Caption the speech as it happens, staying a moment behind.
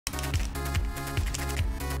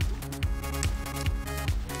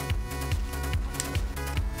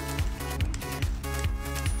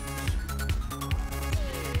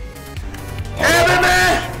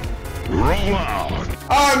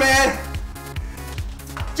man.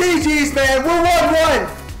 GG's, man. We're 1-1.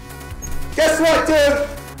 Guess what, dude?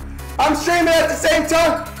 I'm streaming at the same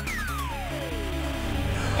time.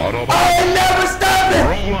 I ain't never stopping.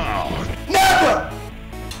 Never.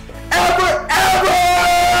 Ever, ever.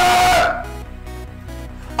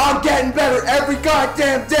 I'm getting better every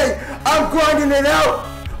goddamn day. I'm grinding it out.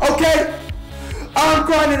 Okay? I'm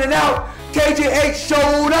grinding it out. KJH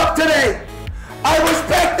showed up today. I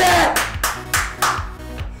respect that.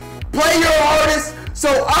 Play your hardest so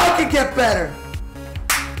I can get better.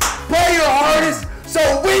 Play your hardest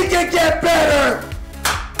so we can get better.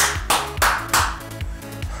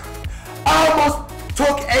 I almost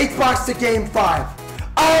took 8box to game 5.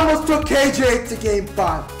 I almost took KJH to game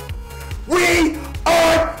 5. We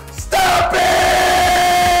are stopping!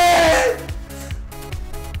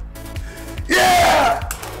 Yeah!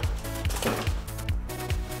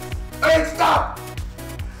 I ain't stopping.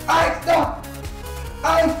 I ain't stopping.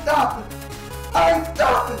 I ain't stopping. I ain't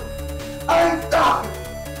stopping. I ain't stopping.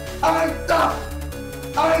 I ain't stopping.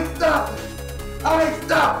 I ain't stopping. I ain't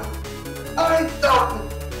stopping. I ain't stopping.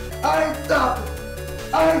 I ain't stopping.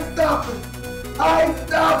 I ain't stopping. I ain't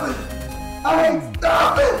stopping. I ain't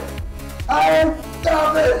stopping. I ain't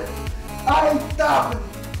stopping. I ain't stopping.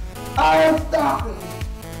 I ain't stopping.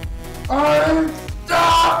 I ain't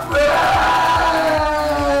stopping.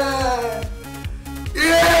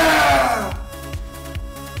 Yeah!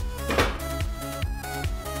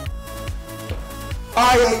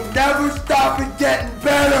 I ain't never stopping getting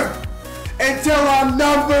better until I'm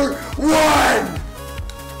number 1.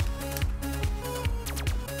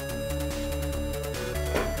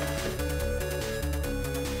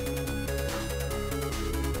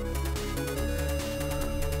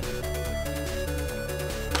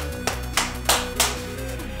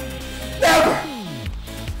 Never!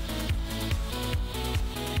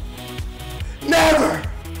 Never!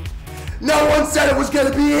 No one said it was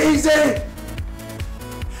gonna be easy!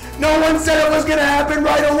 No one said it was gonna happen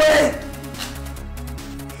right away!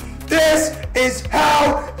 This is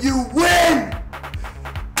how you win!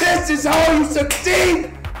 This is how you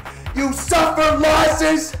succeed! You suffer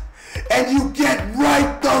losses and you get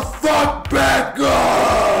right the fuck back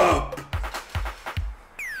up!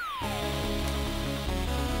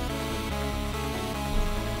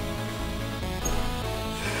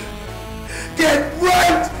 Get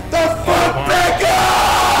right the fuck back up!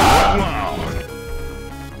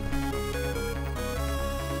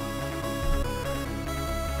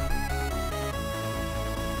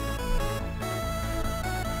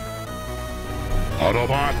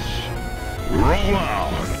 Autobots, roll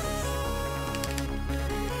out!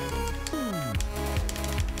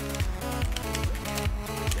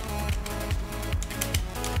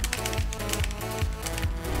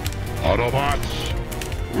 Autobots,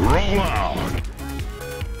 roll out!